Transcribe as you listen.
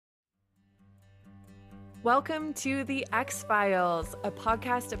Welcome to the X-Files, a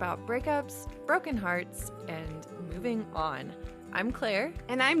podcast about breakups, broken hearts, and moving on. I'm Claire.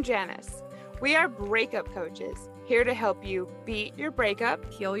 And I'm Janice. We are breakup coaches, here to help you beat your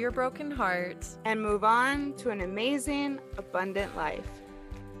breakup, Heal your broken heart, and move on to an amazing, abundant life.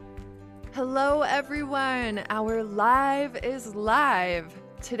 Hello, everyone. Our live is live.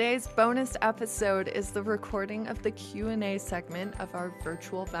 Today's bonus episode is the recording of the Q&A segment of our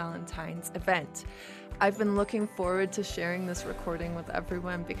virtual Valentine's event. I've been looking forward to sharing this recording with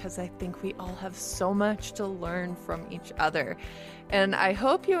everyone because I think we all have so much to learn from each other. And I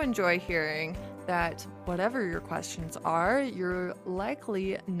hope you enjoy hearing that whatever your questions are, you're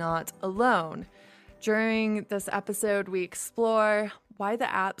likely not alone. During this episode, we explore why the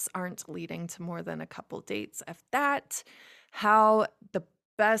apps aren't leading to more than a couple dates of that, how the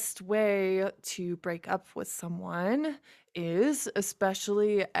best way to break up with someone is,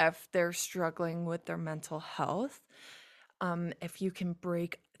 especially if they're struggling with their mental health. If you can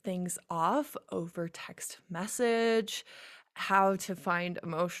break things off over text message, how to find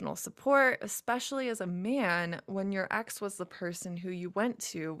emotional support, especially as a man when your ex was the person who you went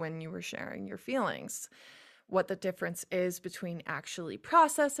to when you were sharing your feelings. What the difference is between actually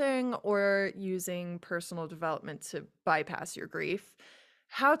processing or using personal development to bypass your grief.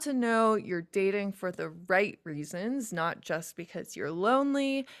 How to know you're dating for the right reasons, not just because you're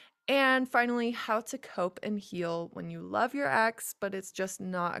lonely. And finally, how to cope and heal when you love your ex, but it's just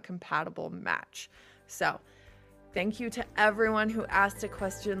not a compatible match. So, thank you to everyone who asked a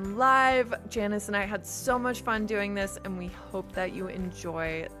question live. Janice and I had so much fun doing this, and we hope that you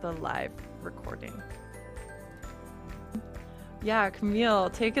enjoy the live recording. Yeah, Camille,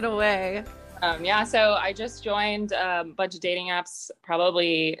 take it away. So I just joined a bunch of dating apps,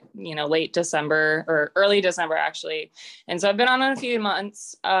 probably, late December or early December, actually. And so I've been on it a few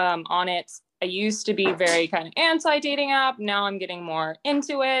months on it. I used to be very kind of anti-dating app. Now I'm getting more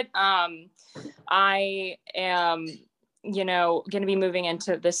into it. I am, going to be moving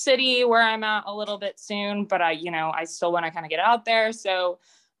into the city where I'm at a little bit soon, but I still want to kind of get out there. So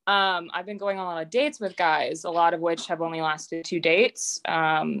I've been going on a lot of dates with guys, a lot of which have only lasted 2 dates.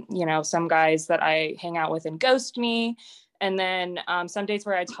 Some guys that I hang out with and ghost me. And then some dates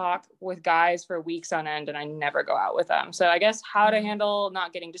where I talk with guys for weeks on end and I never go out with them. So I guess how to handle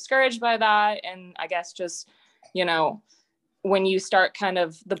not getting discouraged by that. And I guess just, when you start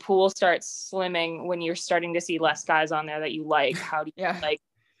the pool starts slimming, when you're starting to see less guys on there that you like, how do you how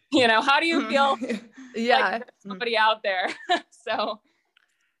do you feel? Like there's somebody out there? So.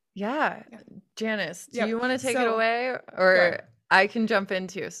 Yeah. Janice, do you want to take it away or I can jump in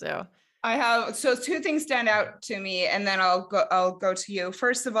too? So two things stand out to me and then I'll go to you.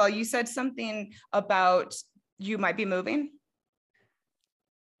 First of all, you said something about you might be moving.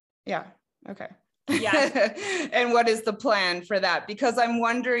 Yeah. Okay. Yeah. And what is the plan for that? Because I'm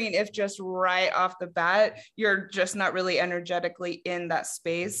wondering if just right off the bat, you're just not really energetically in that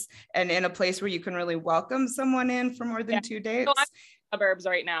space and in a place where you can really welcome someone in for more than 2 dates. So I'm in the suburbs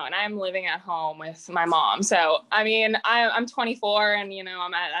right now and I'm living at home with my mom. So, I mean, I'm 24 and,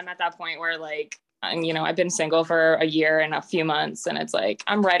 I'm at that point where I've been single for a year and a few months and it's like,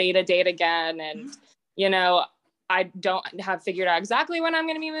 I'm ready to date again. And, I don't have figured out exactly when I'm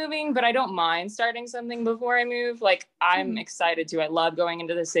going to be moving, but I don't mind starting something before I move. Like I'm excited to, I love going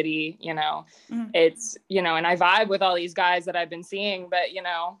into the city, it's, and I vibe with all these guys that I've been seeing, but,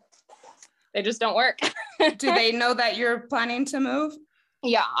 they just don't work. Do they know that you're planning to move?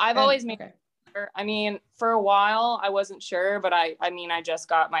 Yeah, I've always made sure. I mean, for a while I wasn't sure, but I just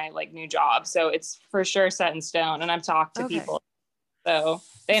got my new job. So it's for sure set in stone and I've talked to people. So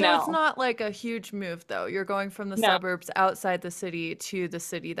they know. It's not like a huge move though. You're going from the suburbs outside the city to the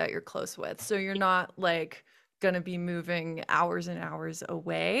city that you're close with. So you're not going to be moving hours and hours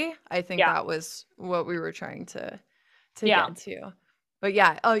away. I think that was what we were trying to get to. But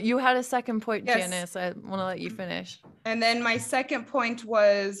you had a second point, yes. Janice. I want to let you finish. And then my second point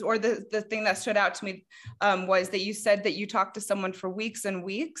was, or the thing that stood out to me was that you said that you talked to someone for weeks and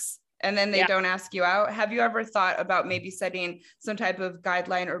weeks and then they don't ask you out. Have you ever thought about maybe setting some type of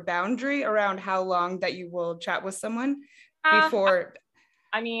guideline or boundary around how long that you will chat with someone before?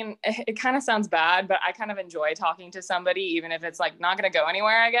 I mean, it kind of sounds bad, but I kind of enjoy talking to somebody, even if it's not going to go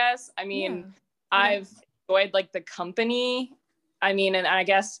anywhere, I guess. I mean, I've enjoyed the company. I mean, and I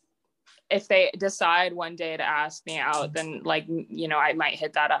guess if they decide one day to ask me out, then I might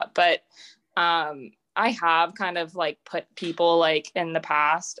hit that up. But I have kind of put people in the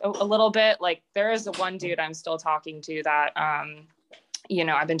past a little bit. There is one dude I'm still talking to that,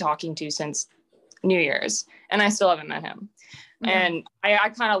 I've been talking to since New Year's and I still haven't met him. And I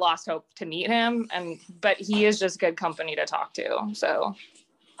kind of lost hope to meet him, but he is just good company to talk to. So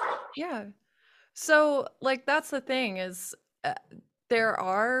Yeah. So, like, that's the thing is there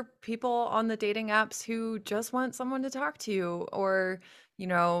are people on the dating apps who just want someone to talk to, or, you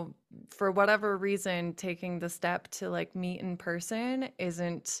know, for whatever reason, taking the step to like meet in person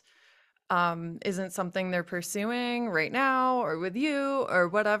isn't something they're pursuing right now or with you or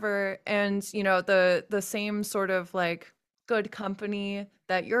whatever. And, you know, the same sort of like good company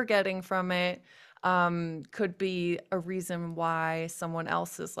that you're getting from it could be a reason why someone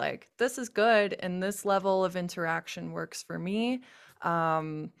else is like, this is good and this level of interaction works for me.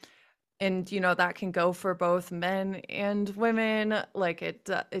 And you know that can go for both men and women. Like it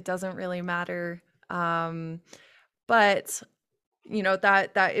doesn't really matter. But you know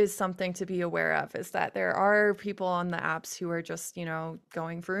that is something to be aware of, is that there are people on the apps who are just, you know,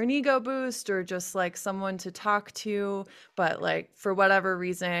 going for an ego boost or just like someone to talk to, but like for whatever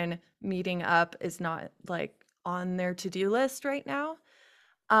reason meeting up is not like on their to-do list right now.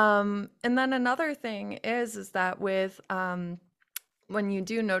 And then another thing is that with when you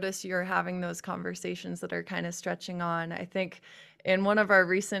do notice you're having those conversations that are kind of stretching on, I think in one of our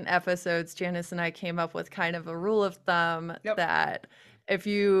recent episodes, Janice and I came up with kind of a rule of thumb that if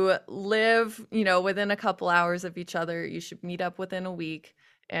you live, you know, within a couple hours of each other, you should meet up within a week.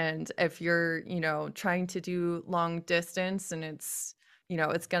 And if you're, you know, trying to do long distance and it's, you know,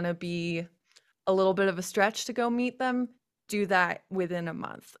 it's going to be a little bit of a stretch to go meet them, do that within a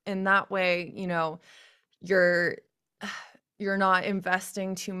month. And that way, you know, you're you're not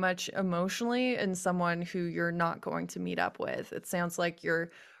investing too much emotionally in someone who you're not going to meet up with. It sounds like you're,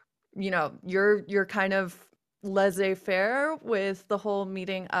 you know, you're kind of laissez-faire with the whole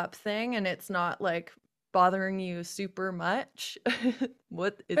meeting up thing, and it's not like bothering you super much.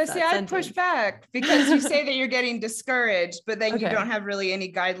 What is But that see, I sentence? push back because you say that you're getting discouraged, but then you Okay. don't have really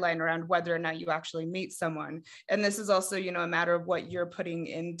any guideline around whether or not you actually meet someone. And this is also, you know, a matter of what you're putting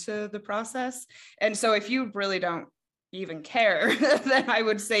into the process. And so if you really don't even care, then I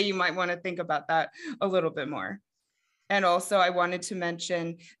would say you might want to think about that a little bit more. And also, I wanted to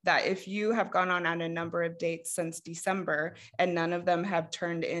mention that if you have gone on a number of dates since December and none of them have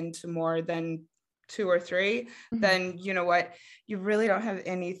turned into more than 2 or 3, then you know what? You really don't have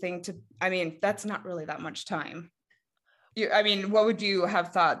anything to, I mean, that's not really that much time. I mean, what would you have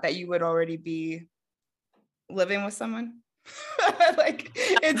thought, that you would already be living with someone? Like,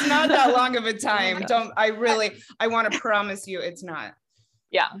 it's not that long of a time. I want to promise you it's not.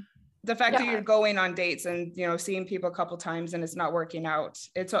 yeah. The fact that you're going on dates and, you know, seeing people a couple times and it's not working out.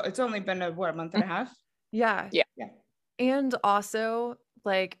 It's only been a month and a half? Yeah. Yeah. And also,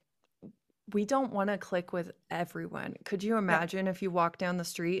 like, we don't want to click with everyone. Could you imagine if you walk down the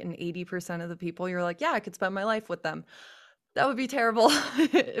street and 80% of the people you're like, yeah, I could spend my life with them? That would be terrible.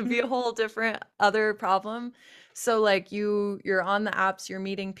 It'd be a whole different other problem. So like you're on the apps, you're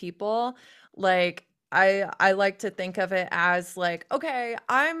meeting people. Like I like to think of it as like, okay,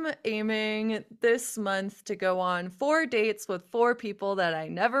 I'm aiming this month to go on 4 dates with 4 people that I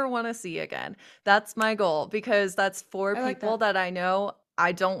never want to see again. That's my goal, because that's 4 people that I know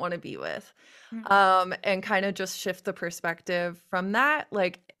I don't want to be with. And kind of just shift the perspective from that.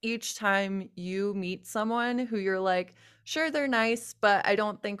 Like each time you meet someone who you're like, sure, they're nice, but I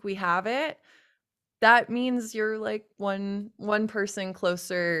don't think we have it, that means you're like one person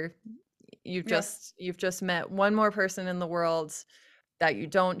closer. You've just met one more person in the world that you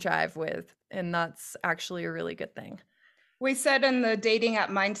don't jive with, and that's actually a really good thing. We said in the dating app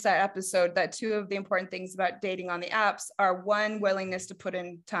mindset episode that 2 of the important things about dating on the apps are 1, willingness to put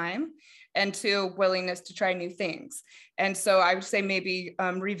in time, and 2, willingness to try new things. And so I would say maybe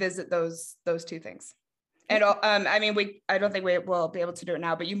revisit those 2 things. And I mean, I don't think we will be able to do it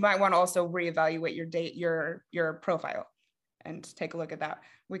now, but you might want to also reevaluate your profile and take a look at that.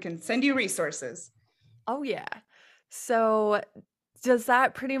 We can send you resources. Oh yeah. So does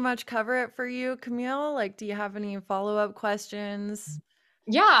that pretty much cover it for you, Camille? Like, do you have any follow-up questions?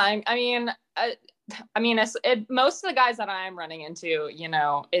 Yeah, I mean, most of the guys that I'm running into, you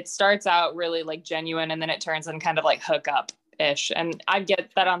know, it starts out really like genuine, and then it turns in kind of like hookup ish. And I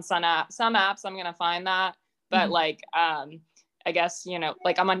get that on some apps, I'm gonna find that, but like, I guess, you know,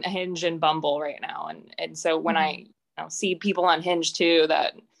 like I'm on Hinge and Bumble right now, and so when I, you know, see people on Hinge too,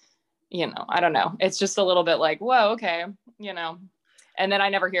 that, you know, I don't know, it's just a little bit like, whoa, okay, you know, and then I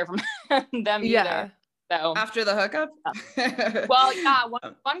never hear from them either. So after the hookup? Well, yeah,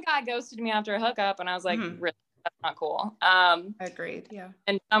 one guy ghosted me after a hookup, and I was like, really, that's not cool. Agreed. Yeah.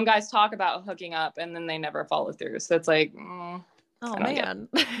 And some guys talk about hooking up and then they never follow through. So it's like, Oh, I don't get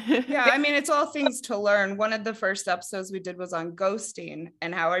man. Yeah, I mean, it's all things to learn. One of the first episodes we did was on ghosting,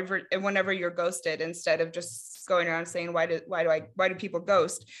 and however, whenever you're ghosted, instead of just going around saying why do people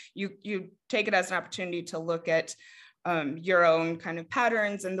ghost, you take it as an opportunity to look at your own kind of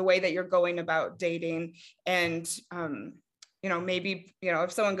patterns and the way that you're going about dating, and maybe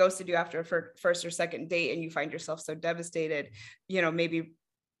if someone ghosted you after a first or second date and you find yourself so devastated, maybe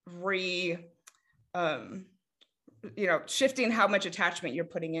shifting how much attachment you're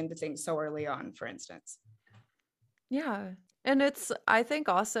putting into things so early on, for instance. Yeah. And I think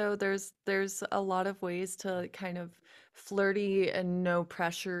also there's a lot of ways to kind of flirty and no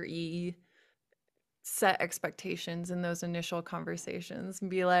pressure-y set expectations in those initial conversations and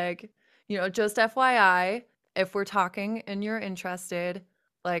be like, just FYI, if we're talking and you're interested,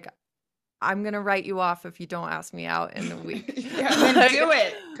 like, I'm gonna write you off if you don't ask me out in a week. Yeah, then do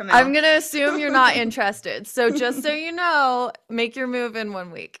it. Come I'm on. gonna assume you're not interested. So just so you know, make your move in 1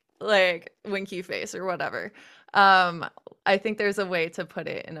 week, like winky face or whatever. I think there's a way to put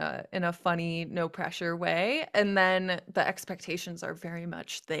it in a funny, no pressure way, and then the expectations are very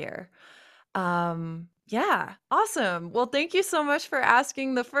much there. Yeah, awesome. Well, thank you so much for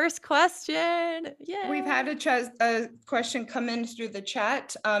asking the first question. Yeah. We've had a question come in through the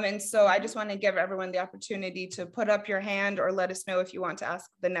chat. And so I just want to give everyone the opportunity to put up your hand or let us know if you want to ask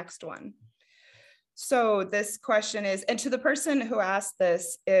the next one. So this question is, and to the person who asked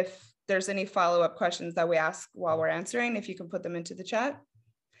this, if there's any follow-up questions that we ask while we're answering, if you can put them into the chat.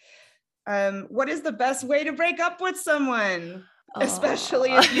 What is the best way to break up with someone?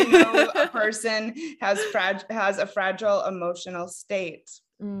 Especially if you know a person has a fragile emotional state.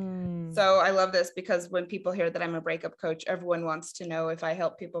 So I love this because when people hear that I'm a breakup coach, everyone wants to know if I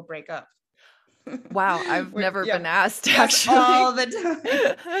help people break up. Wow, I've never been asked, yes, actually. all the time.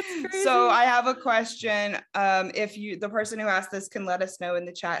 That's crazy. So I have a question. If the person who asked this can let us know in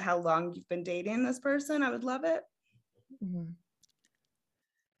the chat how long you've been dating this person, I would love it.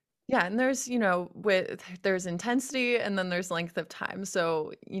 Yeah, and there's, there's intensity and then there's length of time.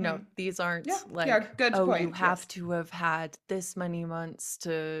 So, these aren't good oh, point. you have to have had this many months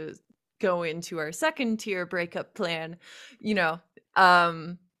to go into our second tier breakup plan, So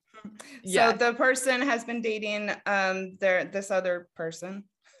the person has been dating this other person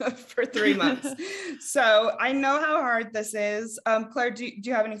for 3 months. So I know how hard this is. Claire, do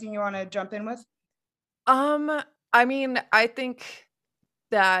you have anything you want to jump in with? I mean, I think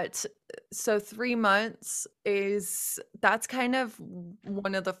that 3 months that's kind of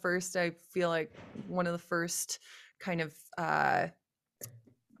one of the first, I feel like one of the first kind of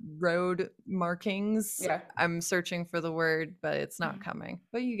road markings. Yeah. I'm searching for the word, but it's not coming.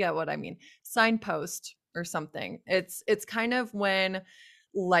 But you get what I mean. Signpost or something. It's kind of when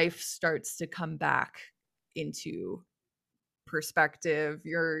life starts to come back into perspective.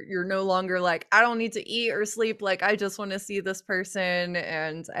 You're no longer like, I don't need to eat or sleep, like I just want to see this person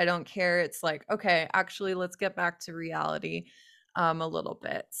and I don't care. It's like, okay, actually let's get back to reality a little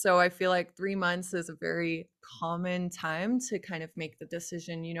bit. So I feel like 3 months is a very common time to kind of make the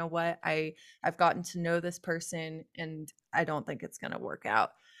decision, you know what, I've gotten to know this person and I don't think it's going to work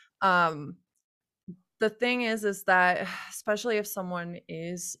out. The thing is that especially if someone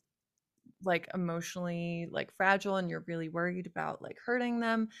is like emotionally like fragile and you're really worried about like hurting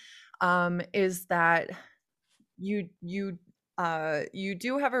them, is that you do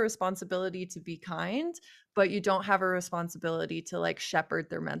have a responsibility to be kind, but you don't have a responsibility to like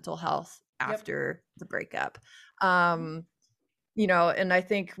shepherd their mental health after the breakup. And I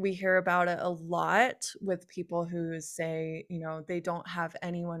think we hear about it a lot with people who say, they don't have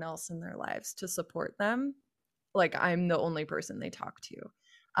anyone else in their lives to support them. Like I'm the only person they talk to.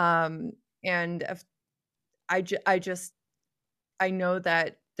 And if I know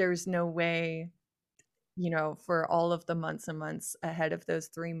that there's no way, for all of the months and months ahead of those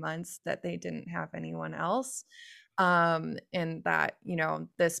 3 months that they didn't have anyone else. And that,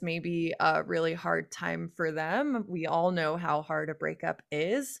 this may be a really hard time for them. We all know how hard a breakup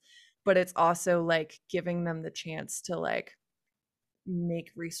is, but it's also like giving them the chance to like make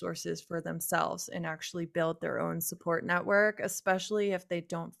resources for themselves and actually build their own support network, especially if they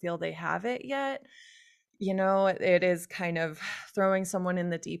don't feel they have it yet. It is kind of throwing someone in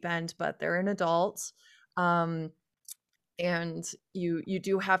the deep end, but they're an adult. And you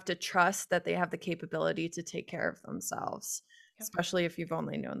do have to trust that they have the capability to take care of themselves, especially if you've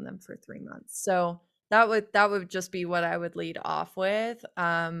only known them for 3 months. So that would just be what I would lead off with.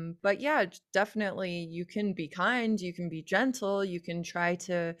 But yeah, definitely you can be kind, you can be gentle, you can try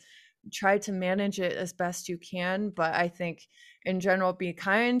to manage it as best you can. But I think in general, be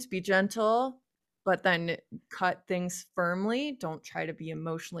kind, be gentle, but then cut things firmly. Don't try to be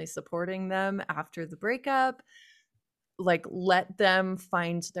emotionally supporting them after the breakup. Like, let them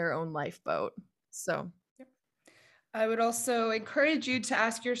find their own lifeboat. So I would also encourage you to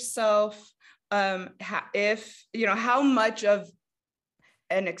ask yourself if, how much of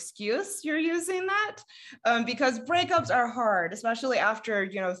an excuse you're using that, because breakups are hard, especially after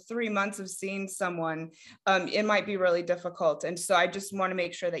 3 months of seeing someone. It might be really difficult, and so I just want to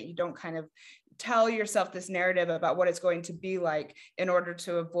make sure that you don't kind of tell yourself this narrative about what it's going to be like in order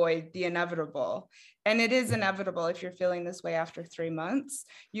to avoid the inevitable. And it is inevitable. If you're feeling this way after 3 months,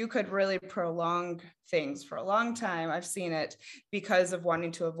 you could really prolong things for a long time. I've seen it, because of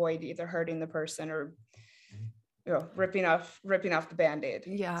wanting to avoid either hurting the person or ripping off the Band-Aid.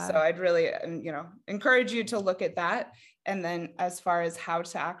 yeah. So I'd really, encourage you to look at that. And then as far as how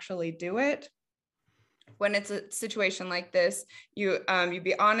to actually do it, when it's a situation like this, you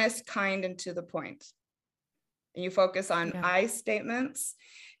be honest, kind, and to the point. And you focus on I statements,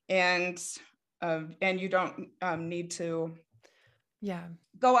 and you don't need to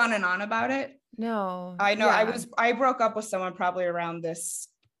go on and on about it. No. I know I broke up with someone probably around this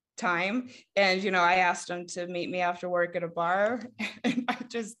time, and I asked him to meet me after work at a bar, and I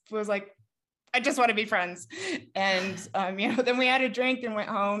just was like, I just want to be friends. And then we had a drink and went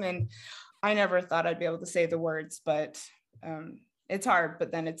home, and I never thought I'd be able to say the words, but it's hard,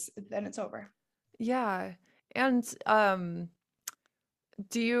 but then it's over. Yeah. And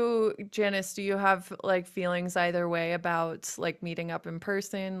Janice, do you have like feelings either way about like meeting up in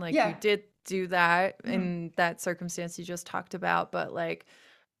person? Like you did do that in that circumstance you just talked about, but like,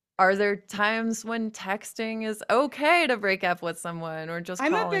 are there times when texting is okay to break up with someone, or just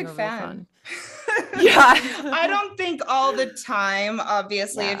calling I'm a big over fan. the phone? Yeah. I don't think all the time,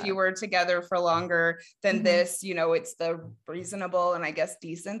 obviously, if you were together for longer than this, it's the reasonable and I guess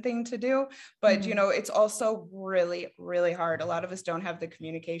decent thing to do. But, it's also really, really hard. A lot of us don't have the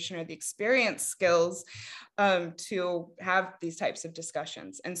communication or the experience skills to have these types of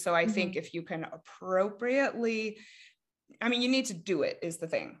discussions. And so I think if you can appropriately, you need to do it is the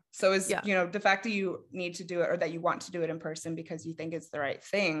thing. So the fact that you need to do it, or that you want to do it in person because you think it's the right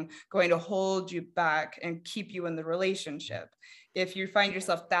thing, going to hold you back and keep you in the relationship. If you find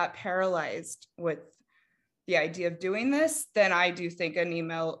yourself that paralyzed with the idea of doing this, then I do think an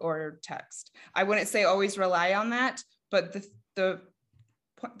email or text. I wouldn't say always rely on that, but the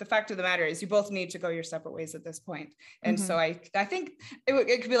fact of the matter is you both need to go your separate ways at this point. And so I think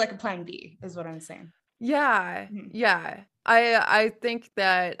it could be like a plan B is what I'm saying. Yeah. Yeah. I think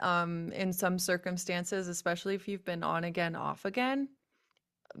that in some circumstances, especially if you've been on again, off again,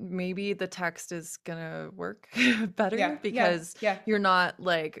 maybe the text is gonna work better because you're not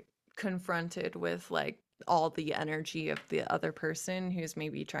like confronted with like all the energy of the other person who's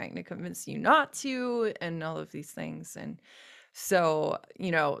maybe trying to convince you not to, and all of these things. And so,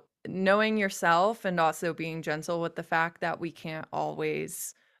 knowing yourself and also being gentle with the fact that we can't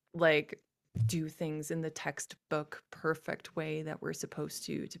always like do things in the textbook perfect way that we're supposed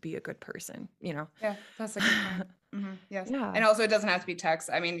to be a good person, Yeah, that's a good point. Yes. Yeah. And also it doesn't have to be text.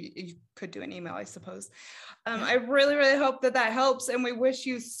 You could do an email, I suppose. I really, really hope that helps. And we wish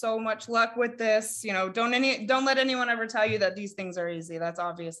you so much luck with this. Don't let anyone ever tell you that these things are easy. That's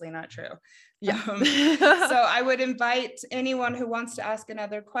obviously not true. Yeah. So I would invite anyone who wants to ask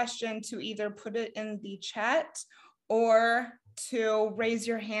another question to either put it in the chat or to raise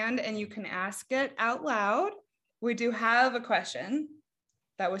your hand and you can ask it out loud. We do have a question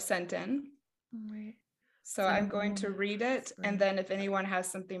that was sent in. Right. So I'm going to read it. And then if anyone has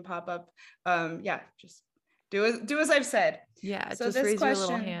something pop up, just do as I've said. Yeah, so just raise your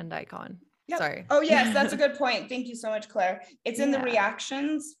little hand icon. Yep. Sorry. Oh, yes, that's a good point. Thank you so much, Claire. It's in the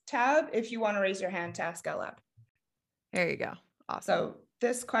reactions tab if you want to raise your hand to ask out loud. There you go. Awesome. So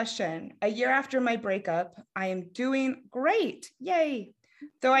this question, a year after my breakup, I am doing great. Yay.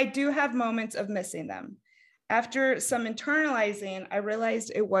 Though I do have moments of missing them. After some internalizing, I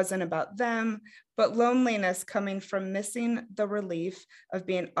realized it wasn't about them, but loneliness coming from missing the relief of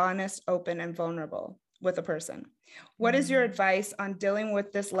being honest, open, and vulnerable with a person. What is your advice on dealing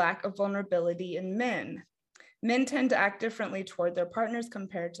with this lack of vulnerability in men? Men tend to act differently toward their partners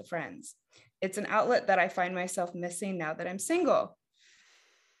compared to friends. It's an outlet that I find myself missing now that I'm single.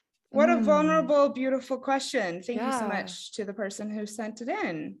 What a vulnerable, beautiful question. Thank you so much to the person who sent it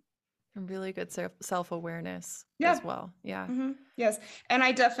in. A really good self-awareness as well. Yeah. Yes. And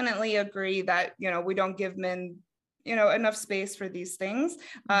I definitely agree that, we don't give men, enough space for these things.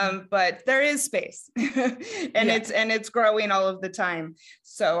 But there is space and it's growing all of the time.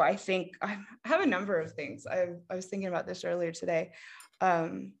 So I think I have a number of things. I was thinking about this earlier today.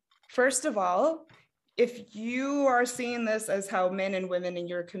 First of all, if you are seeing this as how men and women in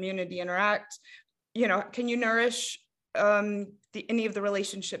your community interact, can you nourish any of the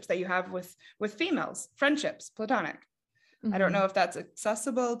relationships that you have with females, friendships, platonic? I don't know if that's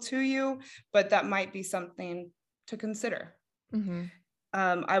accessible to you, but that might be something to consider.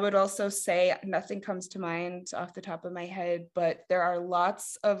 I would also say, nothing comes to mind off the top of my head, but there are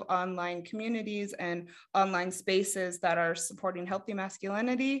lots of online communities and online spaces that are supporting healthy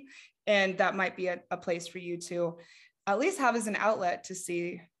masculinity. And that might be a place for you to at least have as an outlet to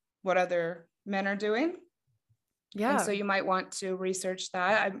see what other men are doing. Yeah. And so you might want to research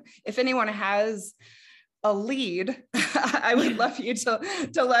that. If anyone has a lead, I would love you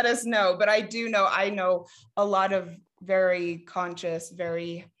to let us know. But I know a lot of very conscious,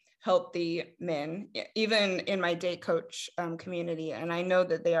 very healthy men, even in my date coach community. And I know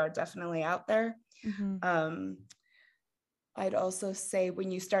that they are definitely out there. I'd also say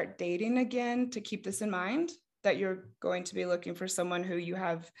when you start dating again, to keep this in mind, that you're going to be looking for someone who you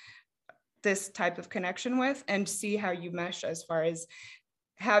have this type of connection with, and see how you mesh as far as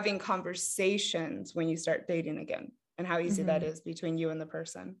having conversations when you start dating again, and how easy that is between you and the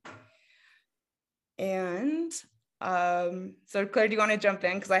person. And so Claire, do you want to jump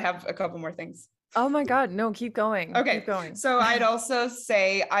in? Because I have a couple more things. Oh my God, no, keep going. Okay. Keep going. So I'd also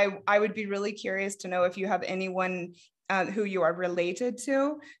say I would be really curious to know if you have anyone who you are related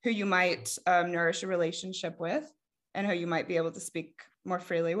to, who you might nourish a relationship with, and who you might be able to speak more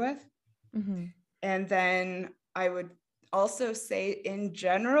freely with. And then I would also say, in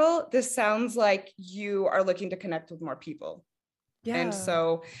general, this sounds like you are looking to connect with more people. Yeah. And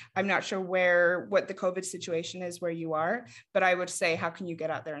so I'm not sure what the COVID situation is where you are, but I would say, how can you get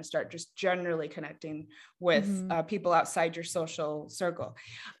out there and start just generally connecting with people outside your social circle?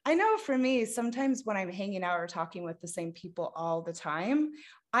 I know for me, sometimes when I'm hanging out or talking with the same people all the time,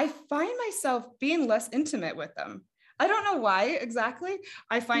 I find myself being less intimate with them. I don't know why exactly.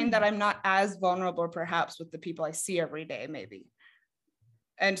 I find that I'm not as vulnerable perhaps with the people I see every day, maybe.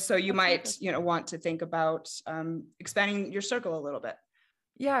 And so you might, want to think about expanding your circle a little bit.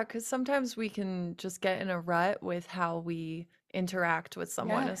 Yeah, because sometimes we can just get in a rut with how we interact with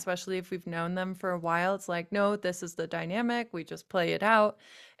someone, especially if we've known them for a while. It's like, no, this is the dynamic. We just play it out.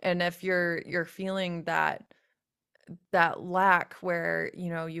 And if you're feeling that lack where,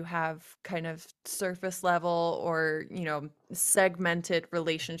 you have kind of surface level or, segmented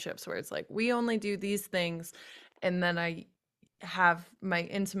relationships where it's like, we only do these things, and then I have my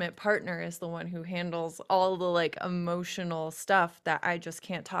intimate partner is the one who handles all the like emotional stuff that I just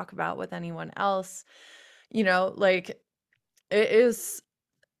can't talk about with anyone else. Like, it is,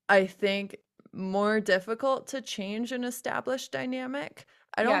 I think, more difficult to change an established dynamic.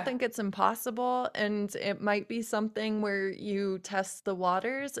 I don't think it's impossible, and it might be something where you test the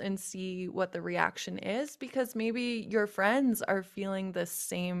waters and see what the reaction is, because maybe your friends are feeling the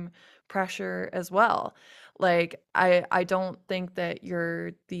same pressure as well. Like, I don't think that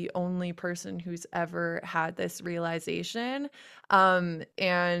you're the only person who's ever had this realization. And,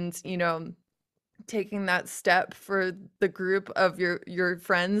 taking that step for the group of your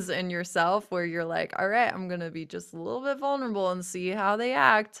friends and yourself, where you're like, all right, I'm gonna be just a little bit vulnerable and see how they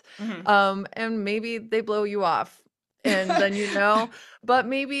act. And maybe they blow you off, and then but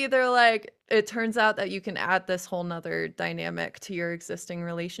maybe they're like, it turns out that you can add this whole nother dynamic to your existing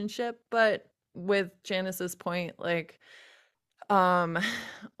relationship. But with Janice's point, like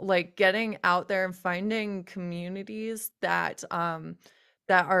getting out there and finding communities that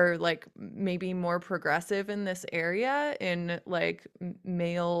are like maybe more progressive in this area, in like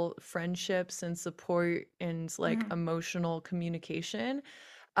male friendships and support and like emotional communication,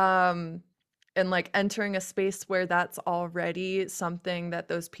 and like entering a space where that's already something that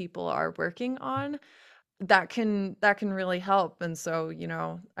those people are working on, that can really help. And so,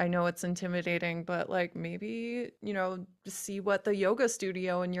 I know it's intimidating, but like, maybe, see what the yoga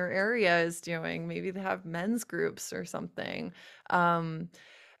studio in your area is doing. Maybe they have men's groups or something.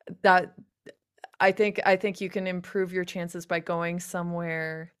 That I think you can improve your chances by going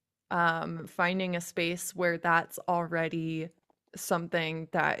somewhere, finding a space where that's already something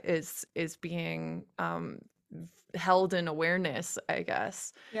that is being held in awareness, I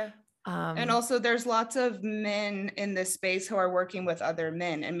guess. Yeah. And also, there's lots of men in this space who are working with other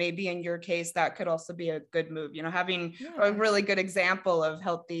men. And maybe in your case, that could also be a good move, having a really good example of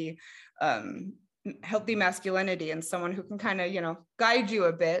healthy masculinity, and someone who can kind of, guide you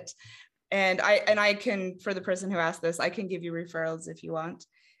a bit. And I can, for the person who asked this, I can give you referrals if you want.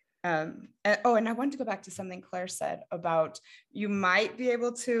 And I wanted to go back to something Claire said about you might be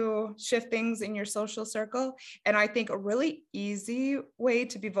able to shift things in your social circle. And I think a really easy way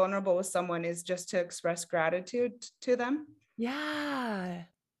to be vulnerable with someone is just to express gratitude to them. Yeah.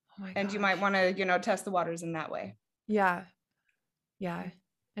 Oh my And you gosh. might want to, test the waters in that way. Yeah. Yeah.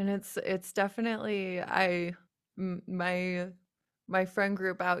 And it's definitely my friend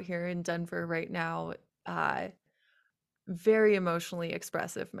group out here in Denver right now, very emotionally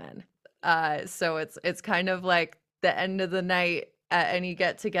expressive men. So it's kind of like the end of the night at any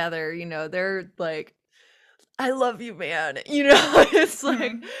get together, they're like, I love you, man. It's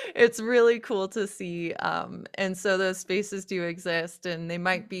like Mhm. it's really cool to see. And so those spaces do exist, and they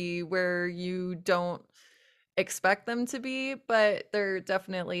might be where you don't expect them to be, but they're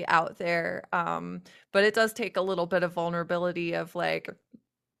definitely out there. But it does take a little bit of vulnerability of like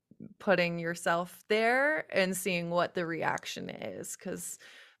putting yourself there and seeing what the reaction is, because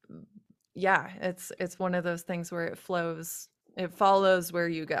yeah, it's one of those things where it follows where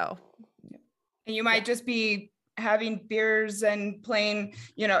you go. And you might just be having beers and playing,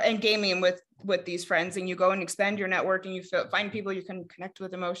 and gaming with these friends, and you go and expand your network, and you find people you can connect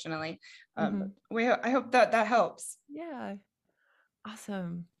with emotionally. I hope that helps. Yeah.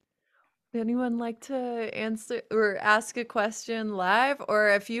 Awesome. Would anyone like to answer or ask a question live? Or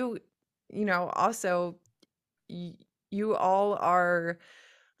if also you all are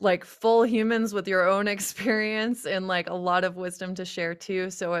like full humans with your own experience and like a lot of wisdom to share too.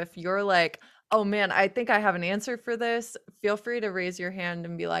 So if you're like, oh man, I think I have an answer for this, feel free to raise your hand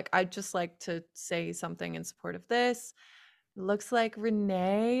and be like, I'd just like to say something in support of this. Looks like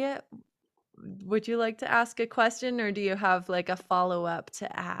Renee, would you like to ask a question, or do you have like a follow-up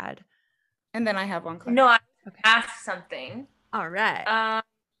to add? And then I have one, Claire. No, I Okay. asked something. All right.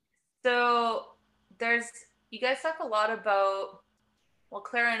 So you guys talk a lot about, well,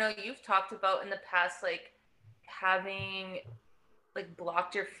 Claire, I know you've talked about in the past, like having like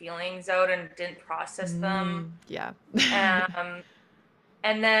blocked your feelings out and didn't process them. Yeah.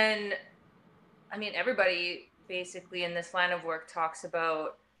 And then, I mean, everybody basically in this line of work talks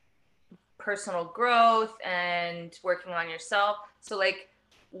about personal growth and working on yourself. So like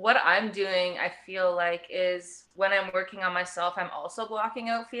what I'm doing, I feel like, is when I'm working on myself, I'm also blocking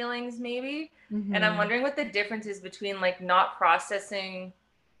out feelings maybe. And I'm wondering what the difference is between like not processing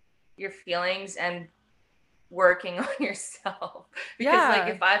your feelings and working on yourself. Because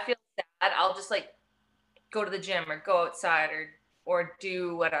like if I feel sad, I'll just like go to the gym or go outside or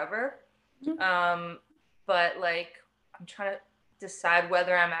do whatever. But like I'm trying to decide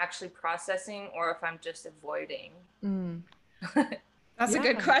whether I'm actually processing or if I'm just avoiding. That's a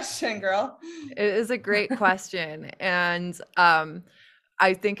good question, girl. It is a great question. And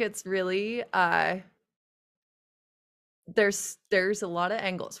I think it's really there's a lot of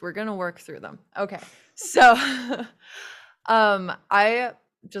angles. We're gonna work through them. Okay. So I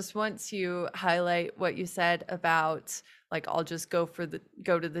just want to highlight what you said about like I'll just go to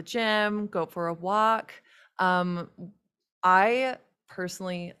the gym, go for a walk. I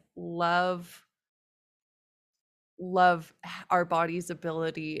personally love our body's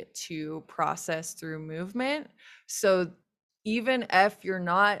ability to process through movement. So even if you're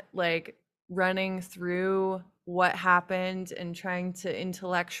not like running through what happened and trying to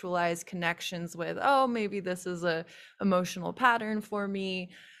intellectualize connections with, oh, maybe this is a emotional pattern for me,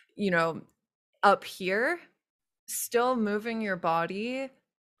 up here, still moving your body,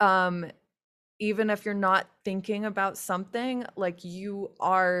 even if you're not thinking about something, like you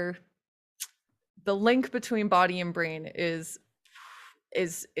are, the link between body and brain is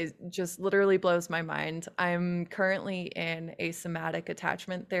just literally blows my mind. I'm currently in a somatic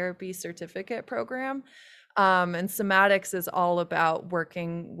attachment therapy certificate program. And somatics is all about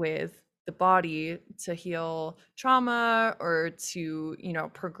working with the body to heal trauma or to,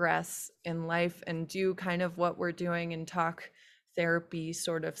 progress in life and do kind of what we're doing in talk therapy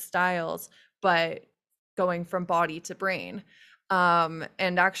sort of styles, but going from body to brain. And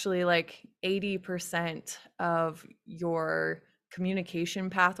actually like 80% of your communication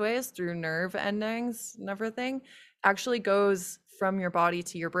pathways through nerve endings and everything actually goes from your body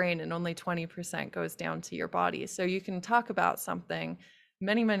to your brain, and only 20% goes down to your body. So you can talk about something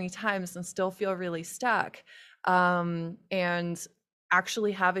many, many times and still feel really stuck, and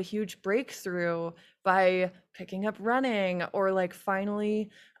actually have a huge breakthrough by picking up running, or like finally,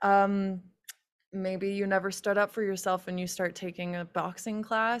 maybe you never stood up for yourself and you start taking a boxing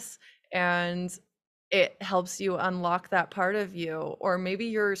class and it helps you unlock that part of you. Or maybe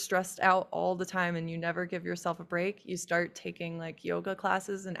you're stressed out all the time and you never give yourself a break. You start taking like yoga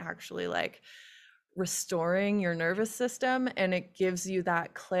classes and actually like restoring your nervous system, and it gives you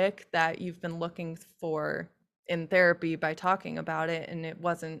that click that you've been looking for in therapy by talking about it, and it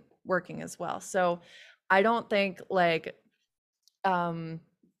wasn't working as well. So I don't think like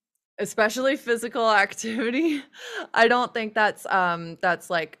especially physical activity, I don't think that's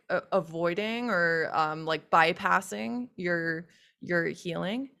like avoiding or like bypassing your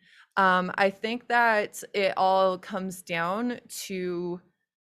healing. I think that it all comes down to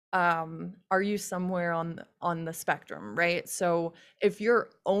are you somewhere on the spectrum, right? So if you're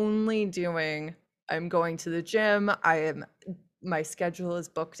only doing, I'm going to the gym, my schedule is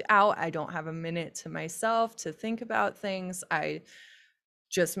booked out, I don't have a minute to myself to think about things, I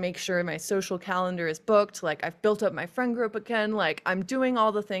just make sure my social calendar is booked, like I've built up my friend group again, like I'm doing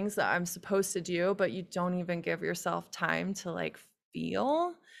all the things that I'm supposed to do, but you don't even give yourself time to like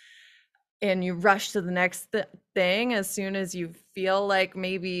feel, and you rush to the next thing as soon as you feel like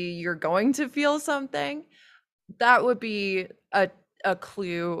maybe you're going to feel something, that would be a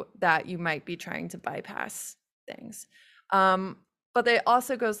clue that you might be trying to bypass things. But it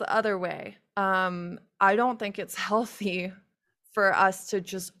also goes the other way. I don't think it's healthy for us to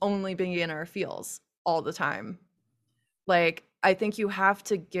just only be in our feels all the time. Like, I think you have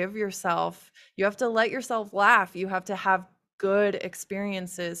to you have to let yourself laugh. You have to have good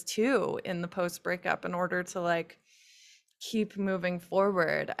experiences too in the post breakup in order to like keep moving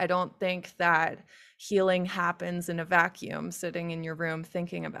forward. I don't think that healing happens in a vacuum, sitting in your room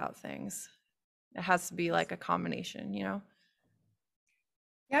thinking about things. It has to be like a combination, you know?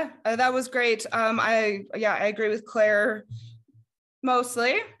 Yeah, that was great. I agree with Claire.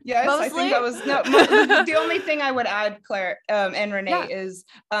 Mostly, yes. Mostly? I think that was the only thing I would add, Claire and Renee, is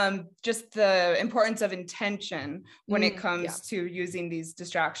just the importance of intention when it comes to using these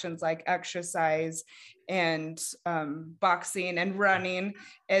distractions like exercise and boxing and running,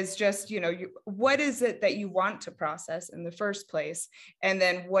 as just, what is it that you want to process in the first place? And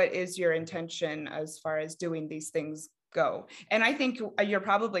then what is your intention as far as doing these things go? And I think you're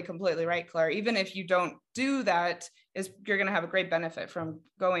probably completely right, Claire. Even if you don't do that, you're going to have a great benefit from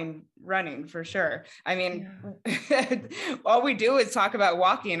going running for sure. I mean, all we do is talk about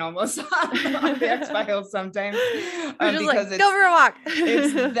walking almost on the X-Files sometimes. We're just because like, go for a walk.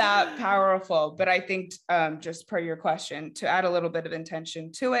 It's that powerful. But I think just per your question, to add a little bit of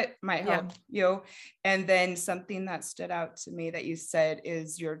intention to it might help you. And then something that stood out to me that you said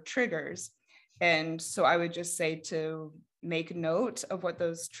is your triggers. And so I would just say to make note of what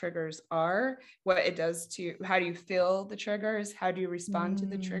those triggers are, what it does to you, how do you feel the triggers, how do you respond to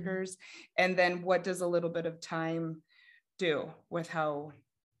the triggers, and then what does a little bit of time do with how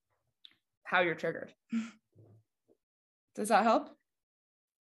you're triggered. Does that help?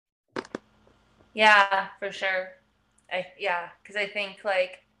 Yeah, for sure. Because I think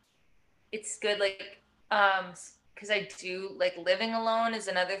like it's good, like because I do like living alone is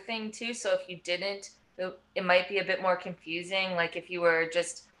another thing too. So if you didn't, it might be a bit more confusing. Like if you were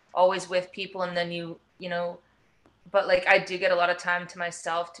just always with people and then you know, but like I do get a lot of time to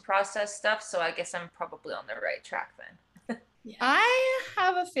myself to process stuff. So I guess I'm probably on the right track then. Yeah. I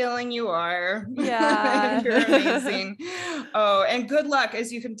have a feeling you are. Yeah. You're amazing. Oh, and good luck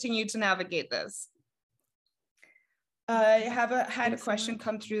as you continue to navigate this. I had a question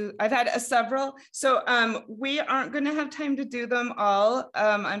come through. I've had several. So we aren't going to have time to do them all,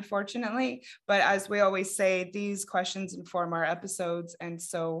 unfortunately. But as we always say, these questions inform our episodes. And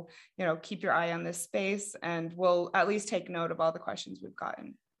so, keep your eye on this space and we'll at least take note of all the questions we've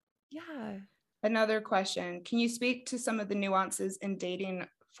gotten. Yeah. Another question. Can you speak to some of the nuances in dating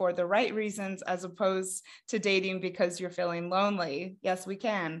for the right reasons as opposed to dating because you're feeling lonely? Yes, we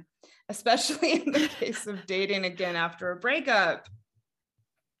can. Especially in the case of dating again after a breakup.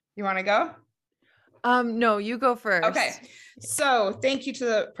 You want to go? No, you go first. Okay. So thank you to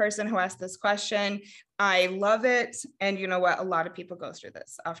the person who asked this question. I love it. And you know what? A lot of people go through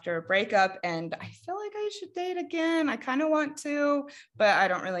this after a breakup and I feel like I should date again. I kind of want to, but I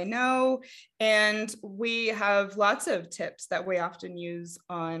don't really know. And we have lots of tips that we often use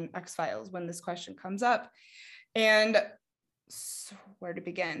on X-Files when this question comes up. And so where to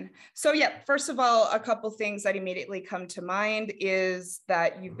begin? So first of all, a couple things that immediately come to mind is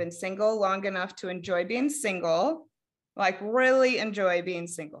that you've been single long enough to enjoy being single, like really enjoy being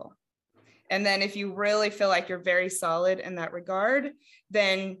single. And then if you really feel like you're very solid in that regard,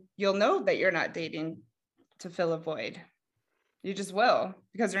 then you'll know that you're not dating to fill a void. You just will,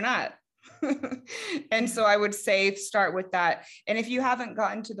 because you're not. And so I would say start with that. And if you haven't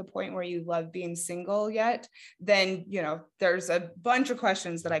gotten to the point where you love being single yet, then, there's a bunch of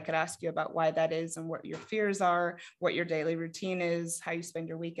questions that I could ask you about why that is and what your fears are, what your daily routine is, how you spend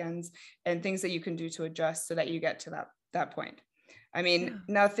your weekends, and things that you can do to adjust so that you get to that point. I mean,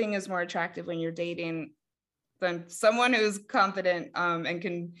 nothing is more attractive when you're dating than someone who's confident and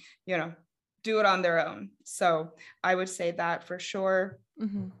can, do it on their own. So I would say that for sure.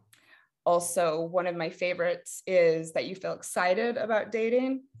 Mm-hmm. Also, one of my favorites is that you feel excited about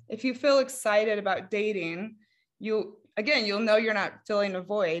dating. If you feel excited about dating, you'll know you're not filling a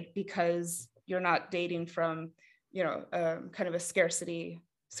void because you're not dating from, kind of a scarcity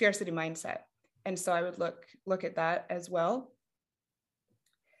mindset. And so I would look at that as well.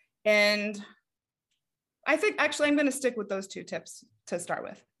 And I think actually I'm going to stick with those two tips to start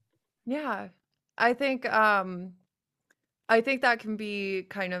with. Yeah. I think that can be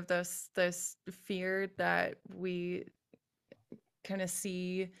kind of this fear that we kind of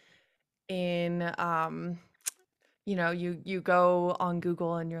see in you go on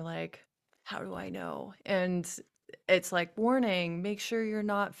Google and you're like, how do I know? And it's like, warning, make sure you're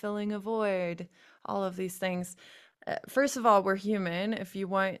not filling a void, all of these things. First of all, we're human. If you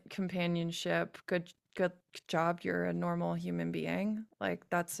want companionship, good job. You're a normal human being. Like,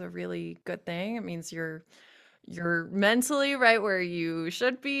 that's a really good thing. It means you're mentally right where you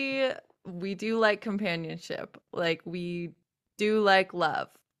should be. We do like companionship. Like, we do like love.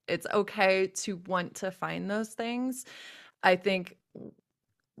 It's okay to want to find those things. I think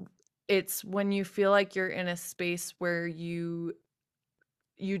it's when you feel like you're in a space where you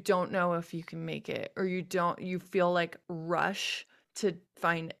don't know if you can make it, or you feel like rush to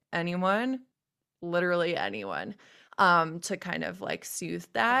find anyone, literally anyone, to kind of like soothe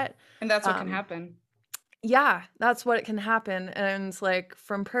that. And that's what can happen. Yeah, that's what can happen. And like,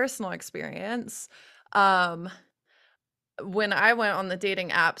 from personal experience, when I went on the dating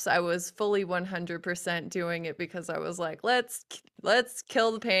apps, I was fully 100% doing it because I was like, let's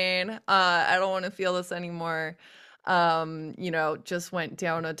kill the pain. I don't want to feel this anymore. Just went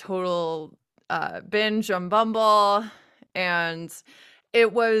down a total binge on Bumble, and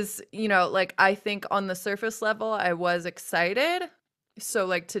it was, like, I think on the surface level, I was excited. So,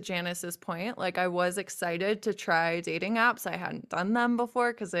 like, to Janice's point, like, I was excited to try dating apps. I hadn't done them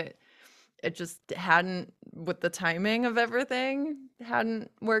before because it just hadn't, with the timing of everything,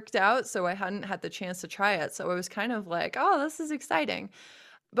 hadn't worked out. So I hadn't had the chance to try it. So I was kind of like, oh, this is exciting.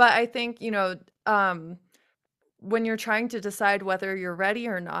 But I think, when you're trying to decide whether you're ready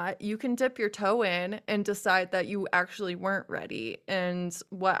or not, you can dip your toe in and decide that you actually weren't ready. And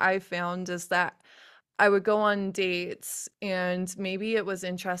what I found is that I would go on dates and maybe it was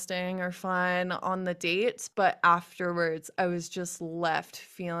interesting or fun on the dates, but afterwards I was just left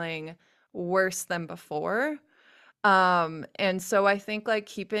feeling worse than before. And so I think, like,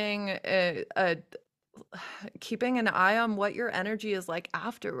 keeping an eye on what your energy is like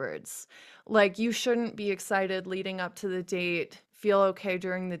afterwards. Like, you shouldn't be excited leading up to the date, feel okay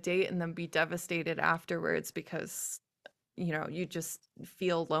during the date, and then be devastated afterwards because, you just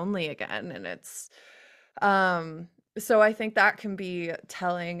feel lonely again. And it's, so I think that can be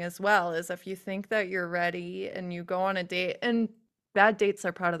telling as well, is if you think that you're ready and you go on a date, and bad dates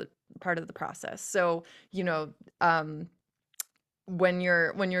are part of the process. So, when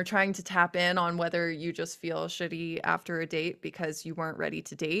you're trying to tap in on whether you just feel shitty after a date because you weren't ready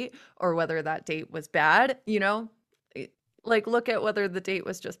to date, or whether that date was bad, like, look at whether the date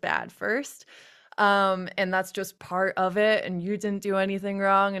was just bad first. And that's just part of it, and you didn't do anything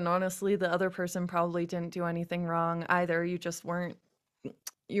wrong, and honestly the other person probably didn't do anything wrong either. You just weren't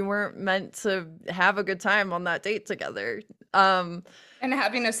meant to have a good time on that date together. And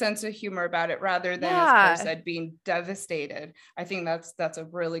having a sense of humor about it rather than, as Claire said, being devastated. I think that's a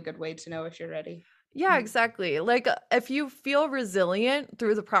really good way to know if you're ready. Yeah, exactly. Like, if you feel resilient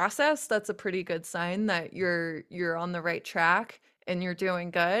through the process, that's a pretty good sign that you're on the right track and you're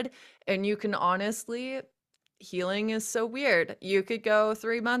doing good. And you can honestly, healing is so weird. You could go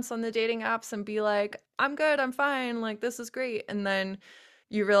 3 months on the dating apps and be like, I'm good, I'm fine, like, this is great. And then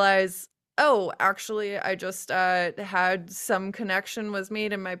you realize, oh, actually, I just had some connection was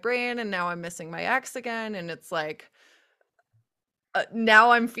made in my brain, and now I'm missing my ex again. And it's like,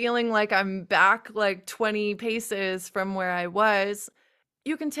 now I'm feeling like I'm back like 20 paces from where I was.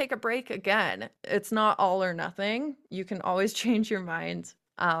 You can take a break again. It's not all or nothing. You can always change your mind,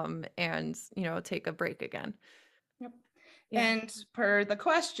 and take a break again. Yep. Yeah. And per the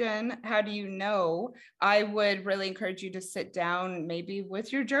question, how do you know? I would really encourage you to sit down maybe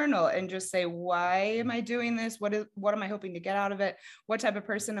with your journal and just say, why am I doing this? What am I hoping to get out of it? What type of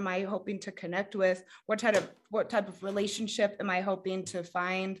person am I hoping to connect with? What type of relationship am I hoping to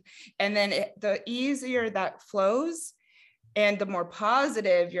find? And then the easier that flows and the more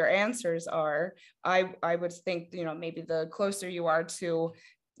positive your answers are, I would think, maybe the closer you are to,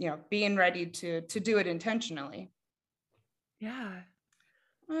 being ready to do it intentionally. Yeah.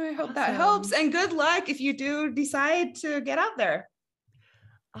 I hope that helps. Awesome. And good luck if you do decide to get out there.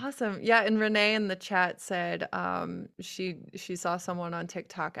 Awesome. Yeah, and Renee in the chat said she saw someone on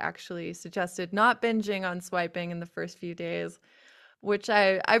TikTok actually suggested not binging on swiping in the first few days, which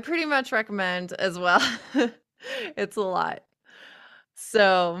I pretty much recommend as well. It's a lot.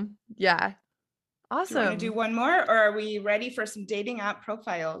 So, yeah. Do you want to do Awesome. one more, or are we ready for some dating app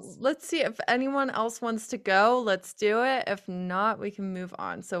profiles? Let's see if anyone else wants to go. Let's do it. If not, we can move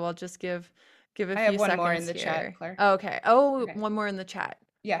on. So I'll just give a I have few one more in seconds the chat, here. Claire. Okay. Oh, Okay. one more in the chat.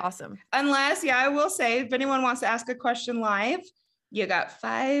 Yeah. Awesome. Unless, I will say, if anyone wants to ask a question live, you got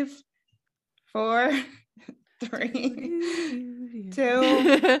 5, 4, 3, 2, 1.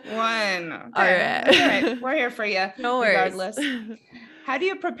 Okay. All That's all right. right. We're here for you, No worries. regardless. How do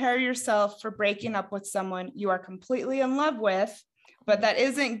you prepare yourself for breaking up with someone you are completely in love with, but that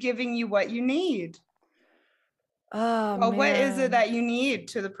isn't giving you what you need? Oh, Well, what is it man. that you need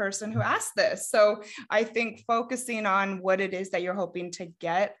to the person who asked this? So I think focusing on what it is that you're hoping to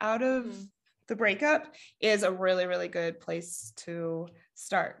get out of the breakup is a really, really good place to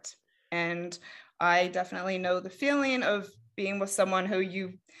start. And I definitely know the feeling of being with someone who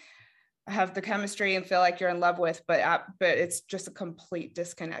you have the chemistry and feel like you're in love with, but it's just a complete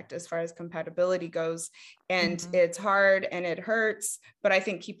disconnect as far as compatibility goes. And it's hard and it hurts, but I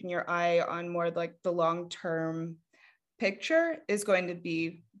think keeping your eye on more like the long-term picture is going to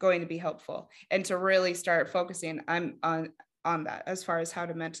be helpful, and to really start focusing on that as far as how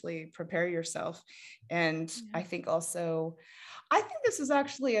to mentally prepare yourself. And I think this is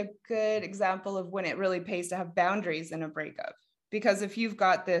actually a good example of when it really pays to have boundaries in a breakup, because if you've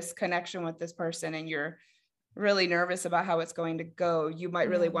got this connection with this person and you're really nervous about how it's going to go, you might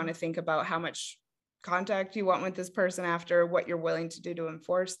really want to think about how much contact you want with this person after, what you're willing to do to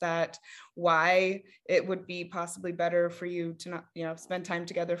enforce that, why it would be possibly better for you to not, spend time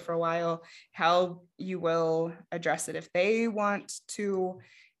together for a while, how you will address it if they want to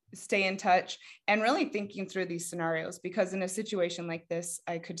stay in touch, and really thinking through these scenarios. Because in a situation like this,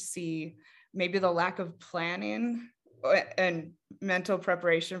 I could see maybe the lack of planning and mental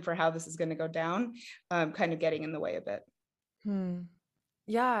preparation for how this is going to go down kind of getting in the way a bit.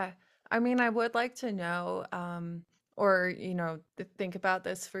 Yeah. I mean, I would like to know, or, think about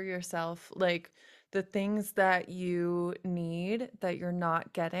this for yourself, like the things that you need that you're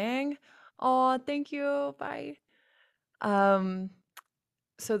not getting. Oh, thank you. Bye.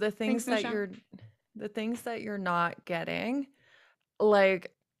 So the things Thanks, that Nisha. you're not getting,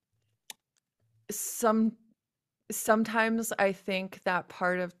 like sometimes I think that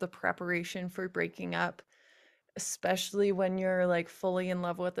part of the preparation for breaking up, especially when you're like fully in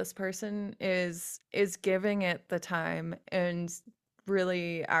love with this person, is giving it the time and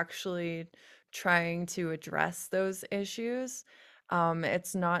really actually trying to address those issues.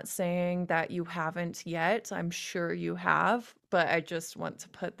 It's not saying that you haven't yet. I'm sure you have, but I just want to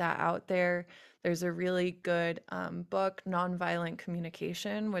put that out there. There's a really good book, Nonviolent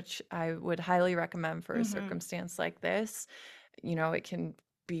Communication, which I would highly recommend for a circumstance like this. It can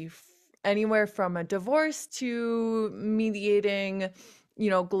be anywhere from a divorce to mediating,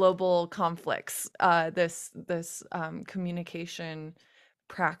 global conflicts. This communication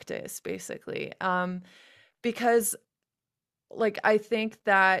practice, basically, because, like, I think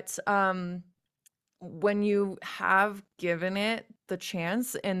that when you have given it the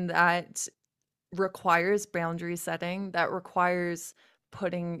chance, and that requires boundary setting, that requires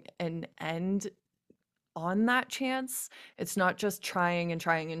putting an end on that chance. It's not just trying and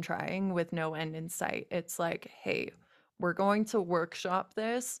trying and trying with no end in sight. It's like, hey, we're going to workshop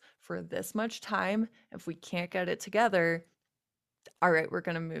this for this much time. If we can't get it together, all right, we're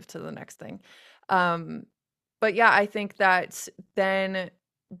going to move to the next thing. But yeah, I think that then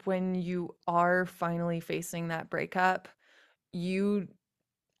when you are finally facing that breakup, you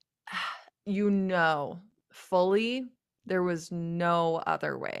fully there was no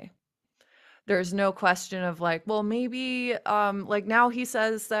other way. There's no question of like, well, maybe like now he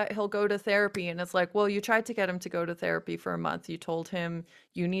says that he'll go to therapy, and it's like, well, you tried to get him to go to therapy for a month. You told him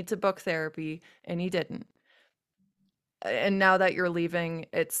you need to book therapy, and he didn't. And now that you're leaving,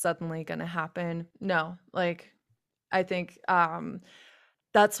 it's suddenly going to happen. No, like, I think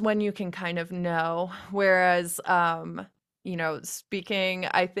that's when you can kind of know. Whereas, speaking,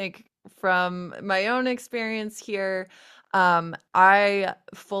 I think from my own experience here, I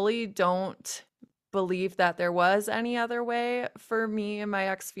fully don't believe that there was any other way for me and my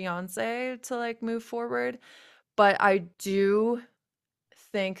ex-fiance to like move forward. But I do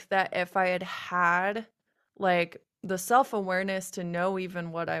think that if I had had like the self-awareness to know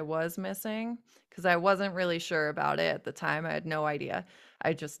even what I was missing, because I wasn't really sure about it at the time. I had no idea.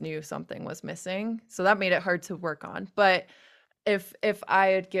 I just knew something was missing. So that made it hard to work on. But if I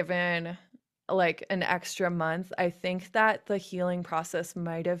had given like an extra month, I think that the healing process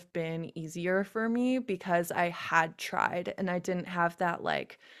might have been easier for me because I had tried and I didn't have that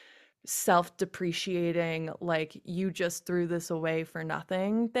like self-depreciating, like you just threw this away for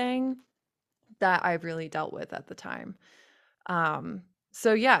nothing thing that I really dealt with at the time.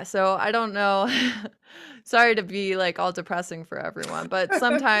 So yeah, so I don't know. Sorry to be like all depressing for everyone, but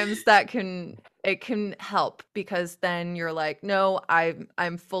sometimes it can help because then you're like, no,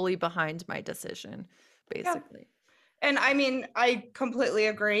 I'm fully behind my decision, basically. Yeah. And I mean, I completely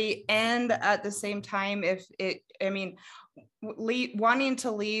agree. And at the same time, wanting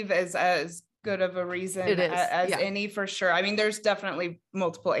to leave is as good of a reason as any, for sure. I mean, there's definitely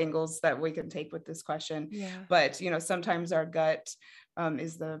multiple angles that we can take with this question. Yeah. But sometimes our gut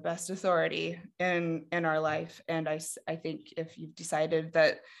is the best authority in our life. And I think if you've decided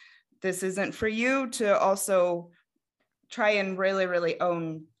that this isn't for you, to also try and really, really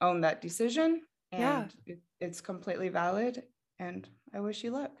own that decision. And it's completely valid. And I wish you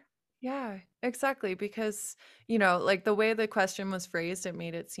luck. Yeah, exactly. Because, like the way the question was phrased, it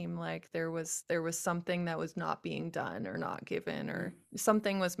made it seem like there was something that was not being done or not given or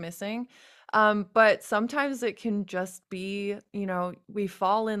something was missing. But sometimes it can just be, we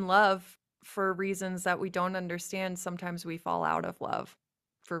fall in love for reasons that we don't understand. Sometimes we fall out of love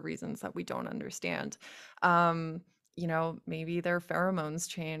for reasons that we don't understand. Maybe their pheromones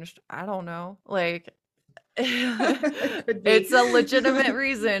changed. I don't know. Like, it's a legitimate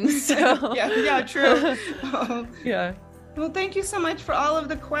reason. So yeah, true. Yeah. Well, thank you so much for all of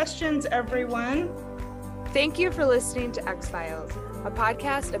the questions, everyone. Thank you for listening to X-Files, a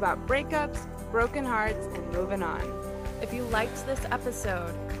podcast about breakups, broken hearts, and moving on. If you liked this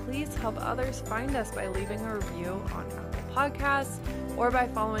episode, please help others find us by leaving a review on Apple Podcasts or by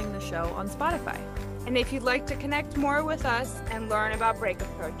following the show on Spotify. And if you'd like to connect more with us and learn about breakup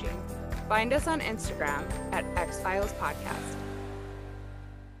coaching, find us on Instagram at X-Files Podcast.